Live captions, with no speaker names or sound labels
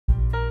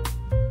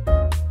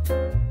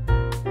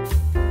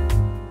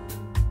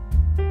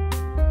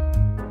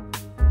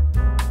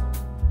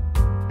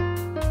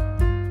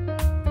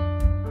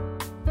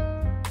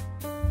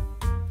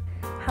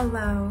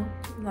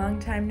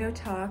time no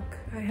talk.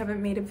 I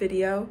haven't made a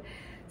video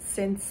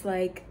since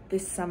like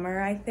this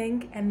summer, I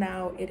think, and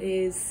now it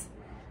is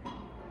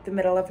the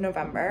middle of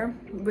November,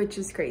 which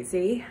is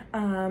crazy.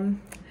 I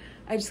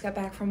just got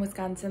back from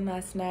Wisconsin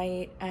last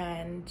night,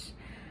 and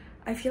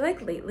I feel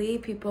like lately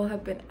people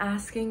have been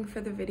asking for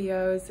the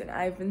videos and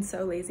I've been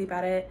so lazy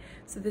about it.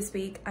 So this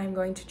week I'm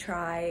going to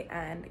try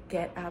and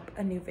get up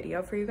a new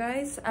video for you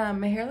guys.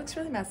 My hair looks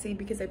really messy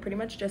because I pretty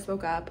much just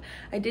woke up.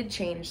 I did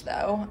change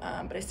though,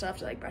 but I still have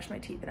to like brush my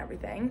teeth and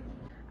everything.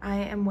 I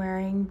am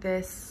wearing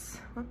this,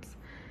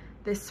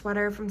 this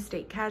sweater from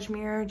State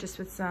Cashmere just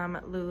with some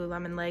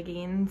Lululemon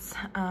leggings.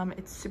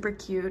 It's super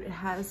cute. It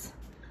has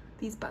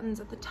these buttons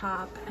at the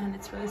top and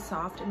it's really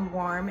soft and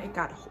warm. It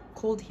got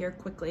cold here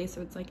quickly,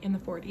 so it's like in the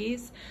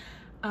 40s.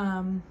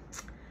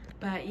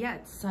 But yeah,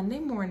 it's Sunday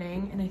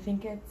morning and I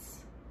think it's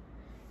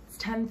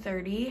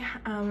 10:30.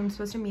 I'm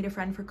supposed to meet a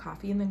friend for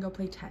coffee and then go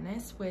play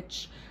tennis,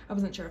 which I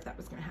wasn't sure if that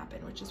was gonna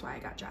happen, which is why I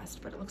got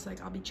dressed. But it looks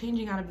like I'll be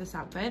changing out of this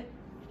outfit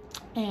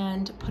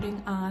and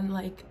putting on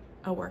like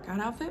a workout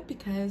outfit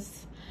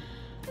because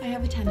I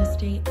have a tennis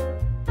date.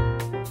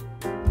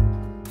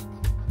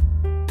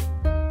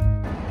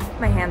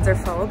 My hands are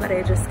full, but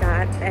I just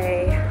got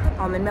a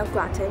almond milk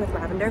latte with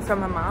lavender from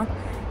Mama.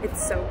 It's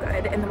so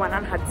good, and the one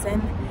on Hudson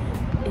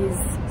is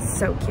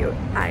so cute.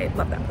 I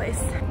love that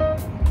place.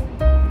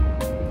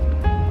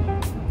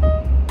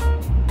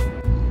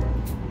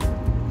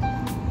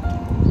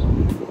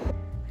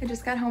 I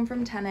just got home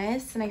from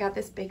tennis and I got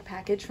this big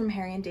package from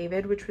Harry and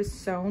David, which was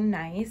so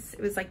nice.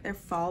 It was like their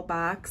fall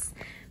box.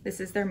 This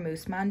is their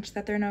moose munch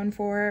that they're known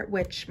for,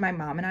 which my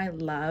mom and I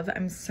love.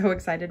 I'm so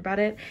excited about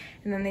it.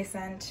 And then they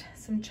sent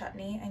some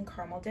chutney and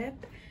caramel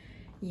dip.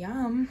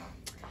 Yum.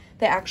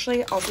 They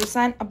actually also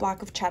sent a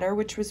block of cheddar,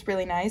 which was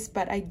really nice,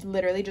 but I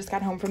literally just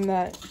got home from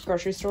the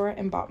grocery store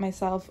and bought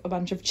myself a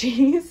bunch of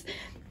cheese.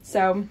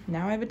 So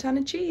now I have a ton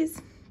of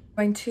cheese.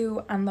 I'm going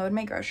to unload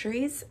my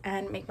groceries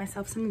and make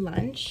myself some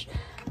lunch.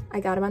 I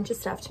got a bunch of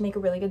stuff to make a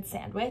really good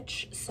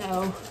sandwich,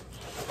 so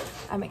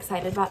I'm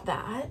excited about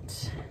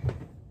that.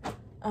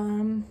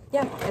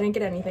 Yeah, I didn't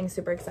get anything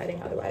super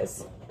exciting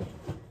otherwise.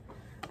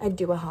 I'd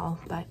do a haul,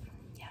 but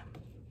yeah.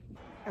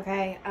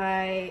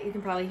 Okay, you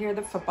can probably hear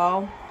the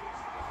football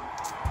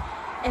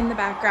in the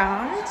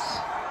background.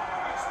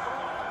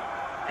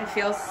 I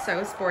feel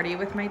so sporty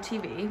with my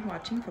TV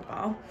watching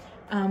football.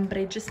 But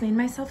I just made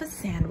myself a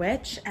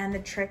sandwich, and the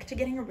trick to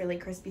getting a really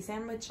crispy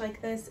sandwich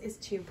like this is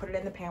to put it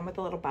in the pan with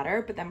a little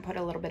butter, but then put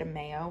a little bit of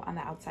mayo on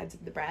the outsides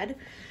of the bread.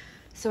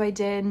 So I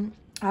did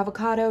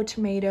avocado,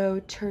 tomato,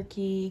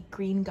 turkey,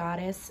 green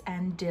goddess,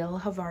 and dill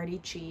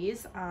Havarti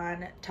cheese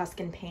on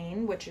Tuscan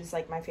Pain, which is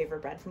like my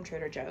favorite bread from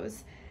Trader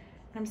Joe's.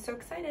 And I'm so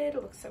excited,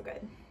 it looks so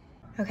good.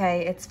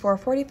 Okay, it's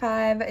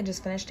 4:45. I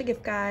just finished a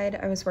gift guide.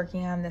 I was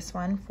working on this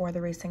one for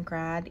the recent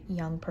grad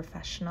young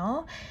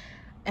professional.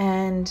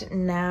 And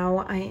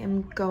now I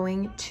am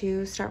going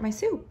to start my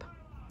soup.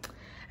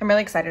 I'm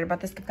really excited about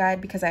this gift guide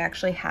because I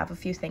actually have a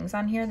few things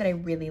on here that I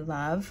really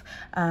love.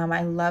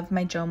 I love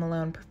my Jo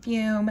Malone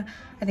perfume.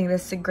 I think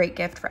this is a great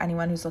gift for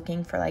anyone who's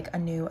looking for like a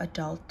new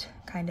adult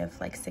kind of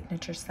like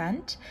signature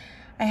scent.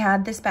 I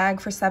had this bag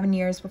for 7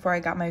 years before I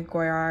got my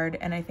Goyard,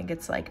 and I think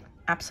it's like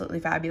absolutely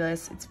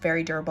fabulous. It's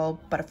very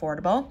durable but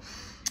affordable.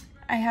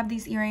 I have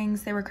these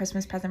earrings. They were a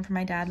Christmas present for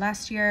my dad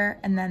last year.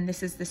 And then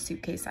this is the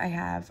suitcase I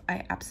have.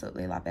 I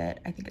absolutely love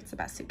it. I think it's the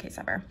best suitcase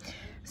ever.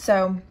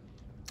 So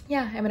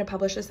yeah, I'm gonna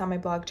publish this on my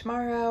blog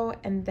tomorrow.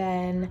 And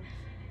then,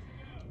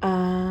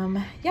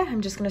 yeah,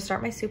 I'm just gonna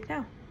start my soup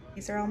now.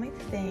 These are all my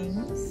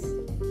things.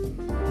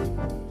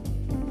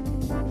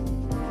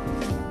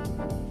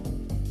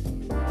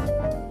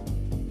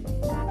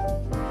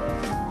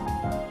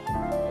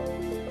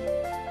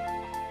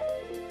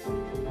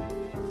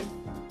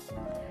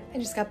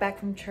 I just got back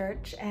from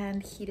church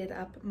and heated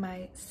up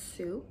my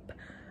soup.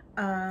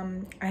 I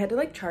had to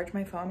like charge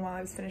my phone while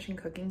I was finishing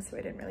cooking, so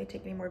I didn't really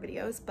take any more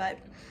videos, but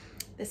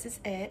this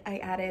is it. I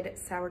added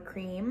sour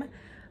cream,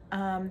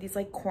 these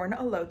like corn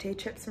elote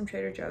chips from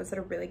Trader Joe's that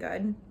are really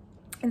good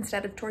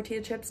instead of tortilla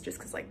chips, just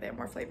because like they have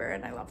more flavor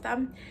and I love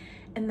them.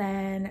 And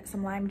then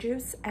some lime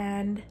juice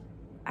and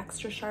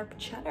extra sharp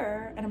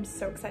cheddar, and I'm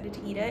so excited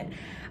to eat it.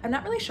 I'm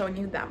not really showing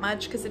you that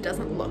much because it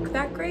doesn't look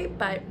that great,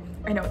 but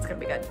I know it's gonna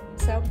be good.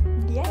 So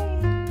yay!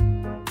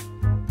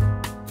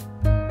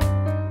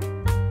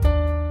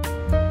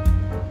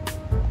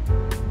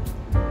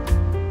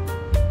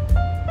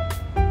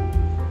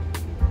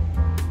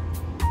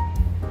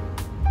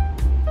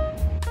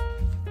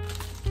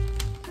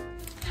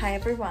 Hi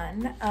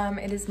everyone,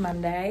 it is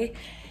Monday.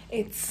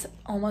 It's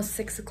almost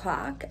 6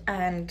 o'clock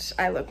and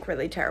I look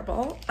really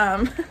terrible.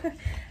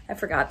 I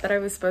forgot that I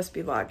was supposed to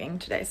be vlogging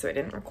today, so I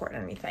didn't record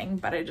anything,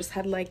 but I just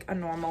had like a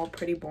normal,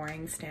 pretty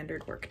boring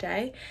standard work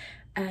day.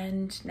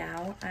 And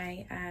now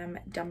I am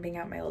dumping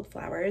out my old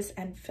flowers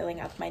and filling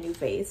up my new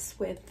vase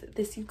with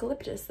this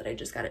eucalyptus that I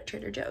just got at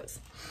Trader Joe's.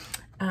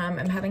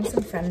 I'm having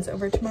some friends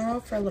over tomorrow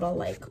for a little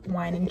like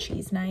wine and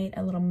cheese night,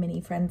 a little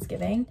mini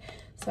Friendsgiving.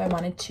 So I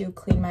wanted to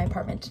clean my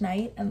apartment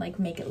tonight and like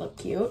make it look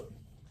cute.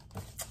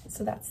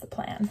 So that's the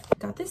plan.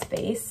 Got this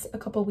vase a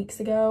couple weeks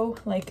ago,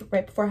 like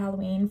right before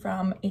Halloween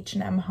from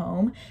H&M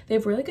Home. They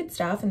have really good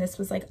stuff, and this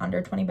was like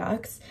under 20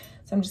 bucks.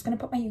 So I'm just gonna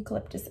put my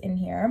eucalyptus in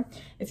here.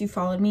 If you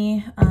followed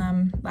me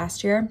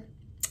last year,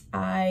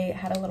 I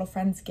had a little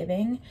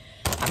Friendsgiving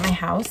at my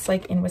house,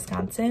 like in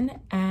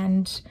Wisconsin,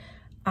 and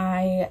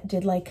I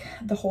did like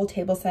the whole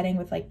table setting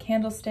with like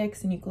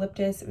candlesticks and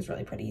eucalyptus. It was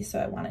really pretty, so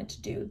I wanted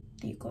to do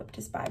the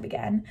eucalyptus vibe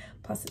again.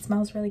 Plus it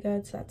smells really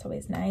good, so that's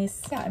always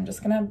nice. Yeah, I'm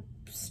just gonna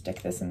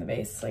stick this in the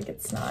vase. Like,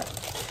 it's not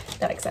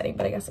that exciting,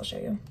 but I guess I'll show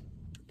you.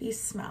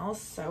 These smell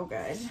so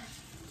good.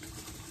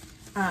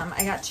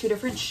 I got 2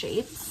 different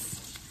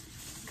shapes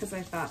because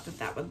I thought that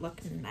that would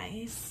look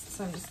nice.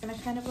 So I'm just gonna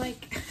kind of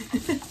like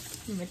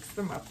mix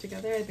them up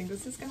together. I think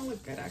this is gonna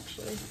look good,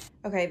 actually.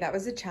 Okay, that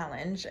was a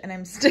challenge, and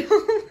I'm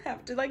still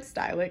have to like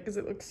style it because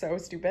it looks so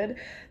stupid.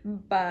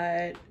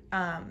 But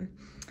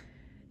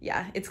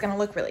yeah, it's gonna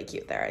look really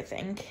cute there, I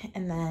think.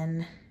 And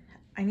then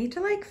I need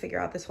to like figure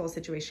out this whole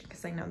situation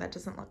because I know that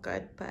doesn't look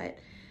good, but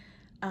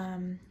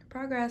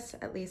progress.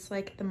 At least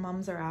like the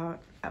mums are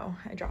out. Oh,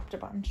 I dropped a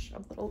bunch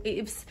of little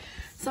leaves.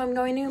 So I'm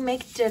going to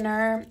make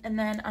dinner and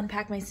then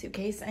unpack my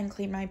suitcase and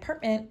clean my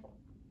apartment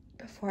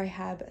before I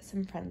have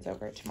some friends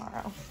over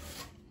tomorrow.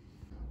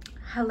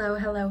 Hello,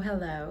 hello,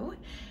 hello.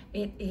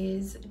 It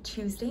is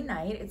Tuesday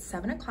night. It's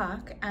 7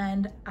 o'clock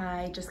and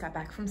I just got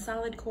back from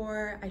Solid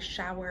Core. I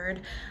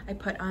showered. I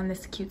put on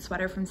this cute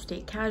sweater from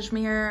State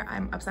Cashmere.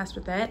 I'm obsessed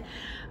with it.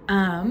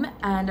 And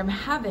I'm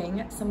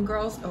having some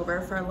girls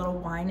over for a little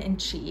wine and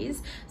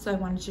cheese. So I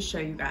wanted to show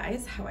you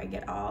guys how I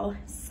get all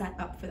set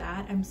up for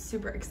that. I'm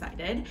super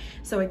excited.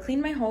 So I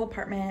cleaned my whole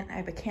apartment. I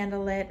have a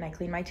candle lit and I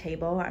cleaned my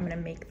table. I'm gonna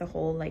make the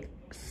whole like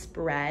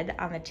spread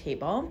on the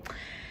table.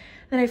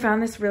 Then I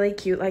found this really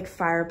cute like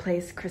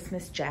fireplace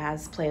Christmas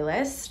jazz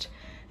playlist.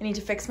 I need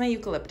to fix my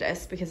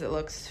eucalyptus because it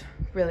looks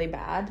really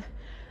bad.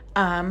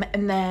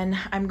 And then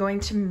I'm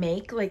going to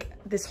make like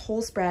this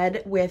whole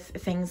spread with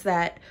things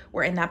that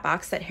were in that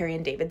box that Harry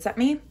and David sent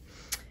me.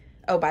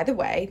 Oh, by the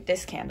way,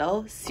 this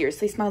candle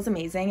seriously smells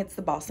amazing. It's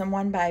the Balsam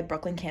one by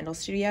Brooklyn Candle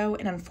Studio.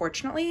 And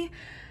unfortunately,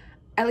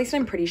 at least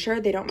I'm pretty sure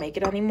they don't make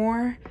it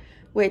anymore,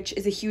 which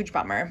is a huge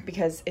bummer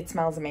because it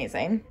smells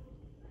amazing.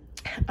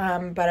 But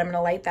I'm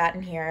gonna light that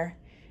in here.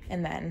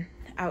 And then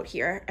out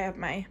here, I have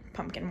my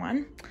pumpkin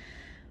one.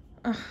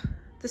 Ugh,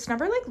 this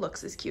never like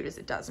looks as cute as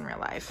it does in real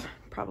life.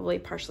 Probably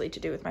partially to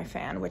do with my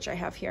fan, which I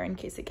have here in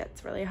case it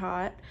gets really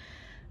hot.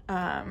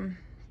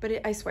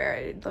 But I swear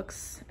it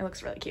looks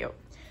really cute.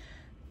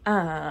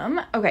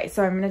 Okay,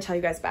 so I'm gonna tell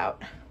you guys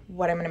about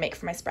what I'm gonna make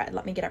for my spread.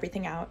 Let me get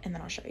everything out and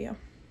then I'll show you.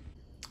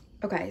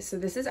 Okay, so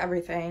this is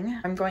everything.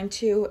 I'm going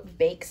to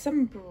bake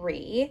some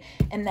brie,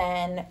 and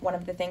then one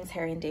of the things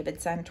Harry and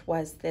David sent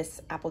was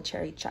this apple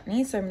cherry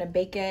chutney. So I'm gonna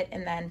bake it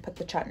and then put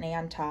the chutney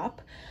on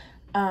top.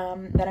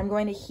 Then I'm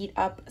going to heat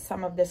up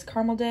some of this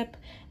caramel dip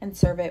and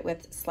serve it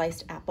with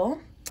sliced apple.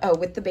 Oh,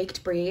 with the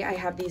baked brie, I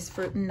have these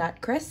fruit and nut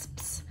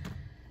crisps.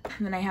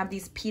 And then I have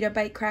these pita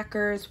bite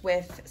crackers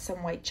with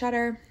some white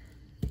cheddar.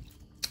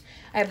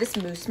 I have this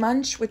Moose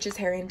Munch, which is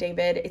Harry and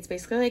David. It's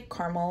basically like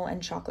caramel and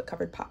chocolate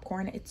covered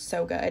popcorn. It's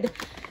so good.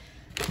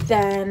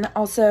 Then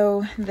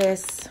also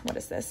this, what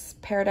is this?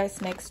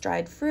 Paradise Mix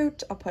dried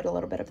fruit. I'll put a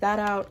little bit of that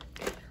out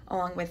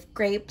along with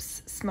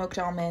grapes, smoked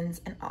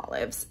almonds, and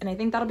olives. And I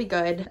think that'll be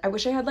good. I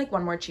wish I had like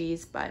one more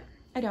cheese, but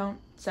I don't.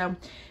 So, and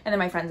then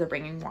my friends are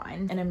bringing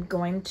wine. And I'm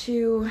going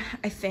to,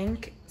 I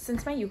think,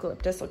 since my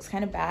eucalyptus looks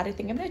kind of bad, I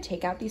think I'm gonna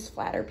take out these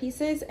flatter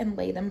pieces and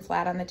lay them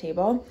flat on the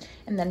table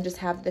and then just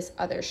have this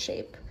other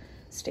shape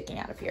sticking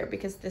out of here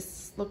because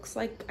this looks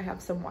like I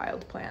have some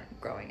wild plant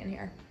growing in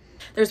here.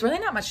 There's really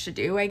not much to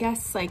do, I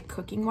guess, like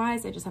cooking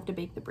wise. I just have to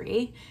bake the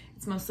brie.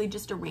 It's mostly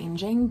just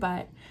arranging,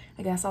 but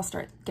I guess I'll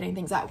start getting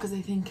things out because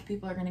I think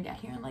people are gonna get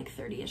here in like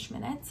 30-ish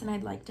minutes and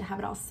I'd like to have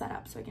it all set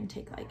up so I can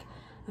take like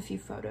a few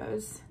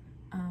photos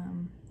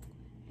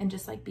and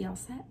just like be all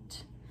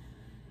set.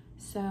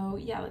 So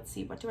yeah, let's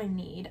see, what do I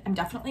need? I'm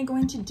definitely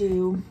going to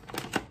do,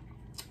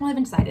 well, I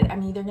haven't decided.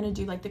 I'm either gonna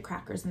do like the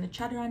crackers and the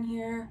cheddar on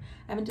here.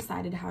 I haven't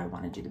decided how I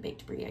wanna do the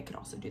baked brie. I could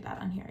also do that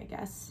on here, I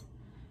guess.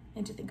 I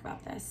need to think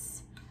about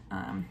this.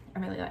 I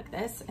really like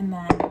this. And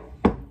then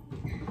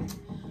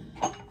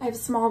I have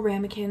small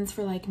ramekins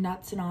for like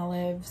nuts and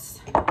olives.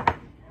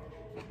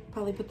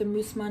 Probably put the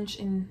Moose Munch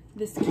in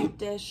this cute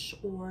dish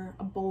or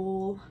a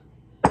bowl.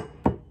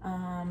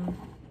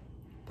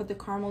 Put the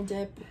caramel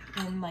dip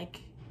in like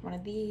one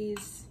of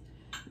these.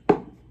 I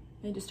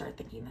need to start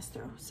thinking this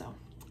through, so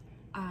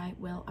I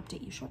will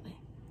update you shortly.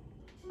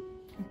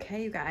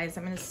 Okay, you guys,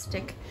 I'm gonna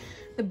stick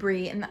the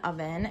brie in the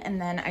oven, and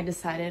then I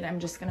decided I'm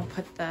just gonna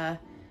put the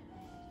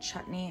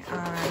chutney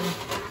on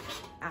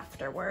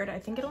afterward. I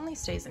think it only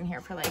stays in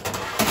here for like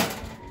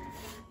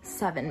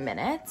 7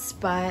 minutes,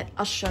 but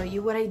I'll show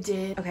you what I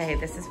did. Okay,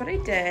 this is what I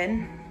did.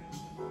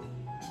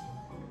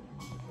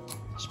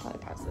 I should probably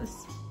pause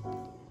this.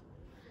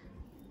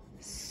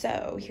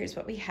 So here's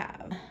what we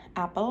have.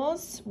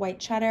 Apples, white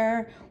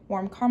cheddar,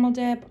 warm caramel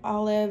dip,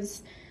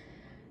 olives,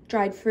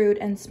 dried fruit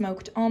and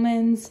smoked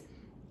almonds,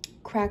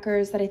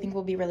 crackers that I think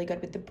will be really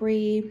good with the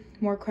brie,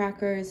 more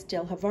crackers,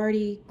 dill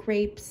Havarti,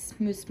 grapes,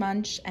 moose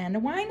munch, and a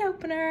wine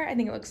opener. I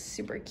think it looks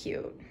super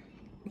cute.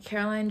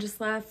 Caroline just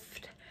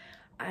left.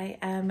 I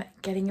am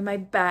getting in my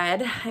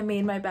bed. I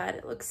made my bed.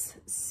 It looks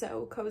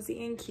so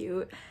cozy and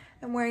cute.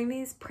 I'm wearing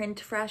these Print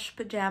Fresh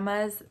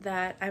pajamas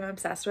that I'm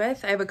obsessed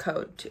with. I have a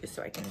code too,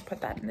 so I can put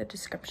that in the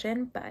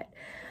description, but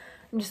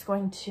I'm just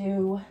going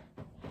to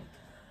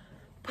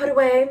put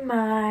away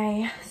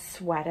my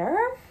sweater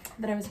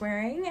that I was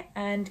wearing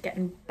and get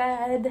in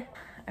bed.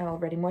 I'm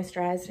already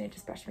moisturized and I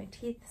just brushed my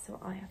teeth, so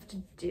all I have to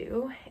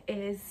do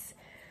is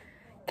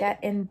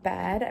get in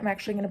bed. I'm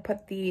actually gonna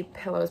put the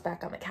pillows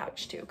back on the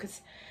couch too,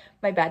 because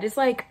my bed is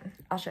like,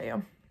 I'll show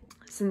you.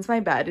 Since my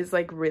bed is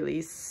like really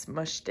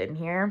smushed in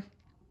here,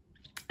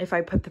 if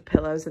I put the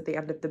pillows at the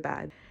end of the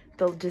bed,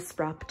 they'll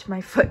disrupt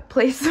my foot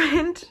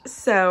placement.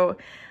 So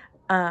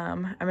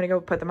I'm gonna go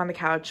put them on the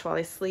couch while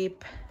I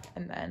sleep,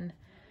 and then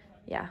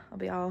yeah, I'll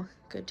be all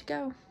good to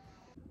go.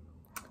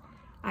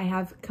 I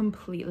have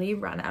completely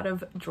run out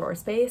of drawer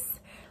space.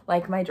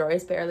 Like, my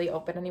drawers barely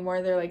open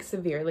anymore. They're like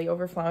severely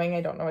overflowing.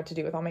 I don't know what to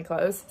do with all my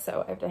clothes,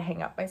 so I have to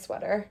hang up my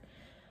sweater,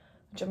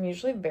 which I'm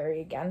usually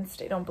very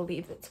against. I don't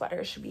believe that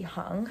sweaters should be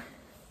hung.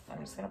 So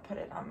I'm just gonna put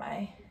it on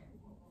my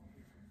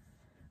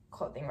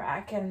clothing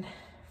rack, and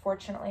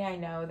fortunately I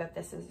know that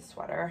this is a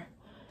sweater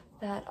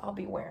that I'll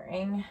be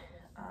wearing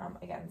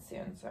again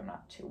soon, so I'm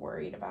not too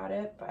worried about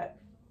it. But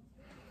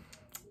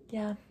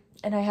yeah,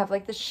 and I have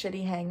like this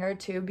shitty hanger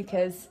too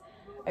because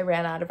I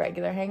ran out of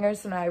regular hangers,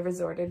 so now I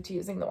resorted to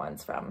using the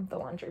ones from the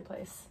laundry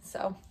place.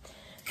 So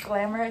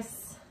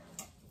glamorous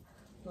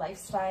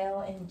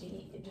lifestyle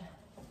indeed.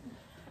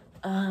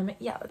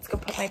 Yeah, let's go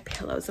put my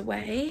pillows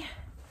away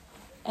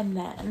and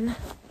then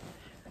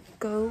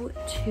go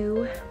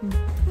to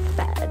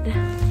bed.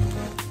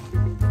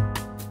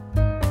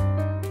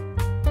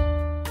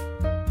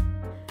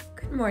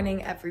 Good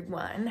morning,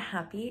 everyone.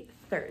 Happy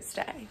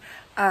Thursday.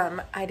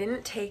 I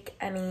didn't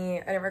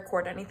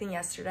record anything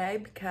yesterday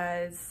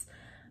because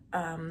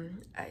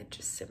I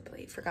just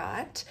simply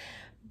forgot.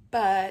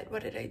 But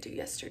what did I do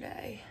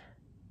yesterday?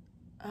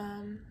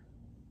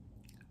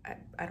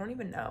 I don't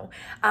even know.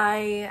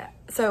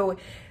 So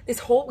this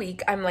whole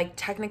week, I'm like,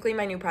 technically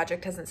my new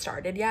project hasn't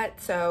started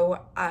yet.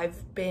 So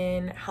I've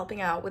been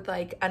helping out with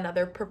like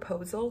another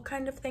proposal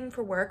kind of thing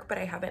for work, but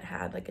I haven't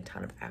had like a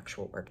ton of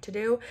actual work to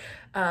do.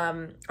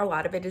 A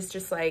lot of it is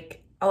just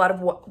like, a lot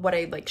of what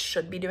I like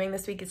should be doing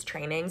this week is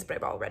trainings, but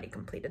I've already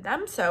completed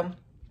them. So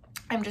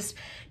I'm just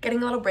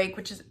getting a little break,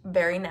 which is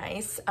very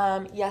nice.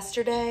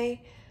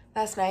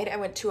 Last night, I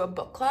went to a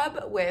book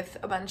club with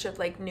a bunch of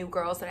like new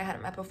girls that I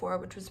hadn't met before,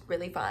 which was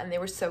really fun. They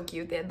were so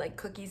cute. They had like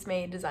cookies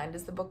made, designed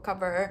as the book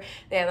cover.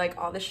 They had like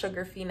all the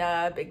sugar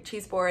fina, big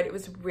cheese board. It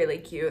was really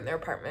cute, and their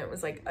apartment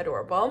was like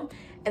adorable.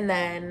 And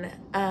then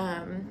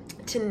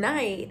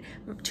tonight,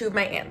 two of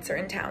my aunts are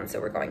in town,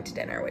 so we're going to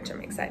dinner, which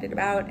I'm excited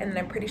about. And then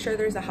I'm pretty sure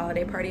there's a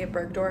holiday party at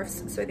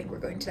Bergdorf's, so I think we're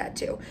going to that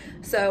too.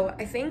 So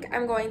I think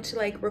I'm going to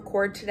like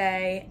record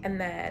today,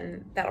 and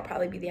then that'll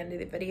probably be the end of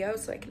the video,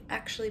 so I can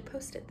actually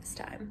post it this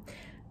time.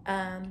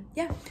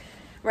 Yeah,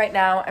 right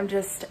now I'm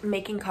just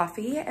making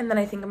coffee, and then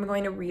I think I'm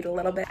going to read a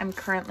little bit. I'm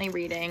currently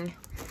reading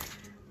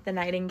The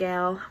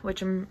Nightingale,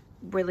 which I'm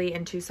really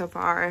into so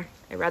far.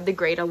 I read The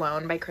Great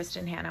Alone by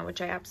Kristen Hanna,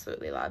 which I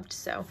absolutely loved,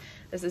 so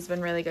this has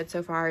been really good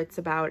so far. It's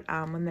about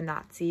when the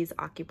Nazis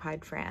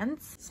occupied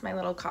France. It's my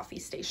little coffee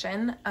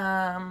station.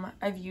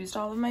 I've used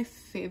all of my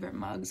favorite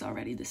mugs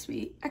already this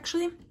week.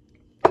 Actually,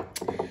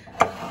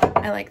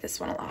 I like this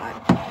one a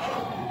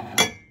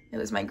lot. It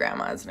was my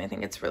grandma's, and I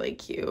think it's really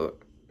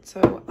cute,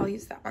 so I'll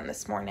use that one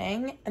this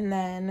morning. And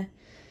then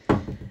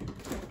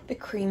the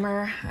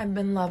creamer I've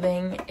been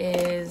loving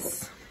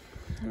is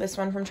this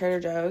one from Trader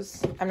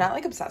Joe's. I'm not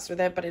like obsessed with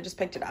it, but I just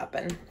picked it up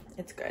and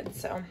it's good.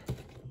 So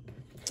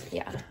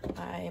yeah,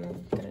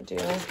 I'm gonna do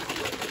a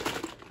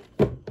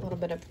little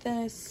bit of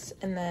this.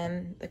 And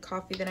then the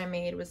coffee that I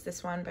made was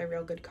this one by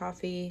Real Good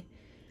Coffee.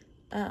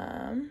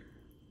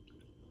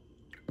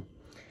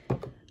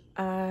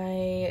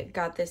 I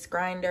got this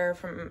grinder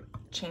from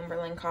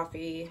Chamberlain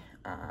Coffee,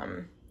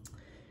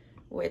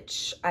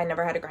 which I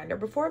never had a grinder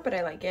before, but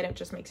I like it. It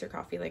just makes your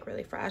coffee like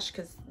really fresh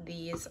because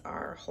these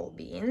are whole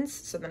beans.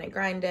 So then I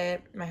grind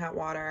it, my hot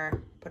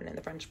water, put it in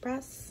the French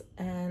press,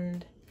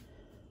 and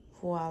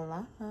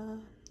voila.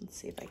 Let's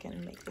see if I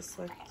can make this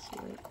look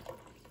cute.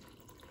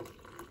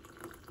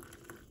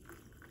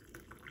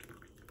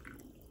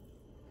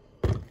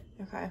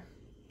 Okay,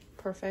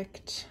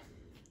 perfect.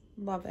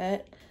 Love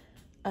it.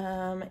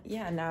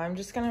 Yeah, now I'm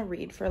just gonna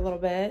read for a little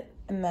bit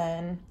and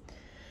then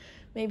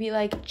maybe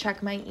like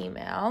check my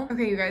email.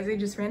 Okay, you guys, I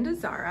just ran to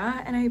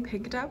Zara and I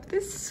picked up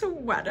this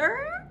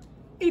sweater.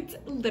 It's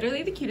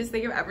literally the cutest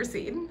thing I've ever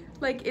seen.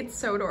 Like, it's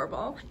so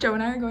adorable. Joe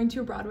and I are going to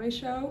a Broadway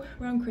show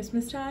around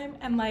Christmas time,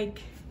 and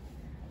like,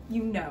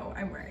 you know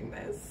I'm wearing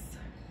this.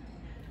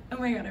 Oh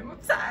my God, I'm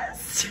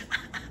obsessed.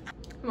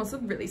 I'm also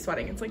really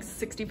sweating. It's like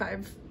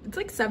 65, it's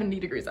like 70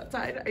 degrees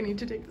outside. I need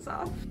to take this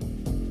off.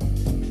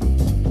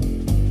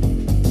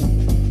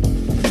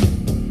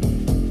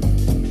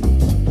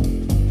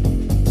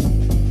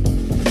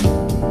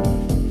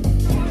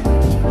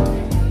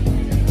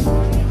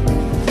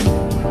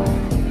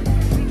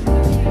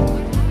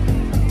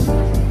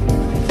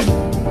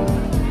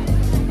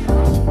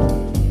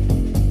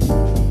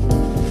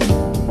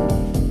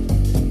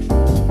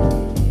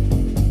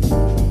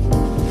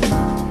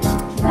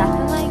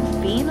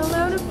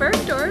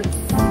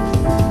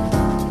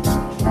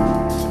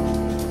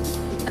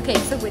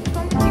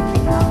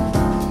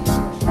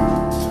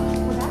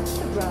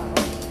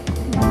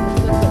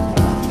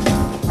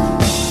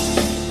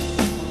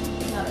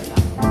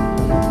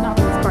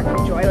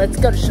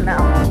 go to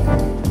Chanel.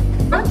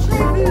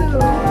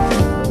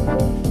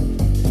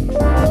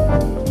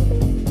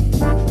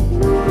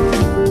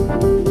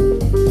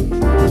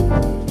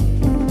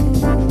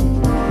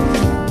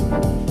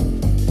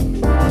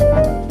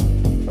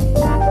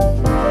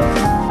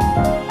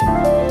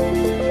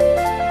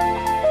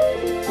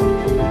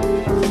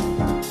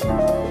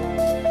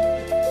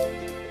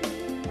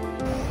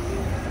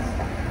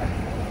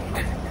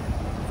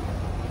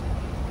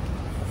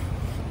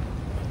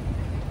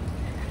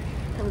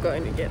 I'm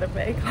going to get a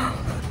bagel.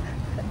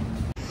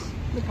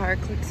 The park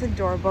looks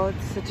adorable.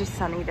 It's such a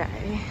sunny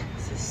day.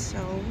 This is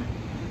so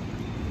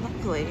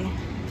lovely.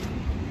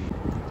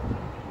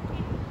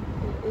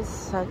 It is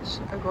such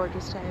a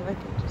gorgeous day. Like,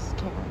 I just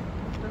can't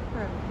get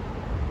over it.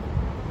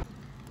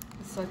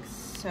 This looks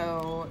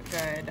so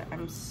good.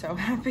 I'm so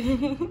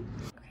happy.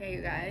 Okay,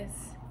 you guys.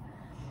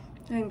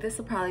 I think this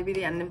will probably be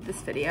the end of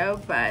this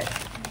video, but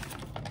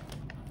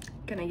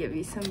I'm gonna give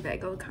you some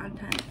bagel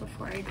content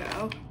before I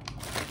go.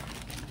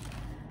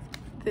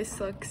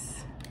 This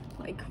looks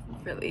like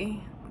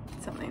really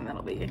something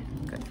that'll be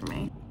good for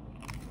me.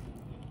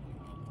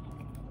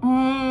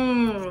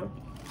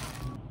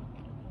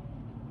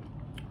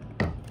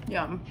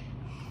 Yum.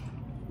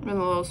 And a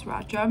little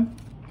sriracha.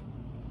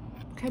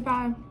 Okay,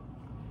 bye.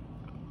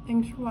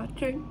 Thanks for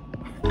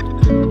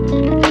watching.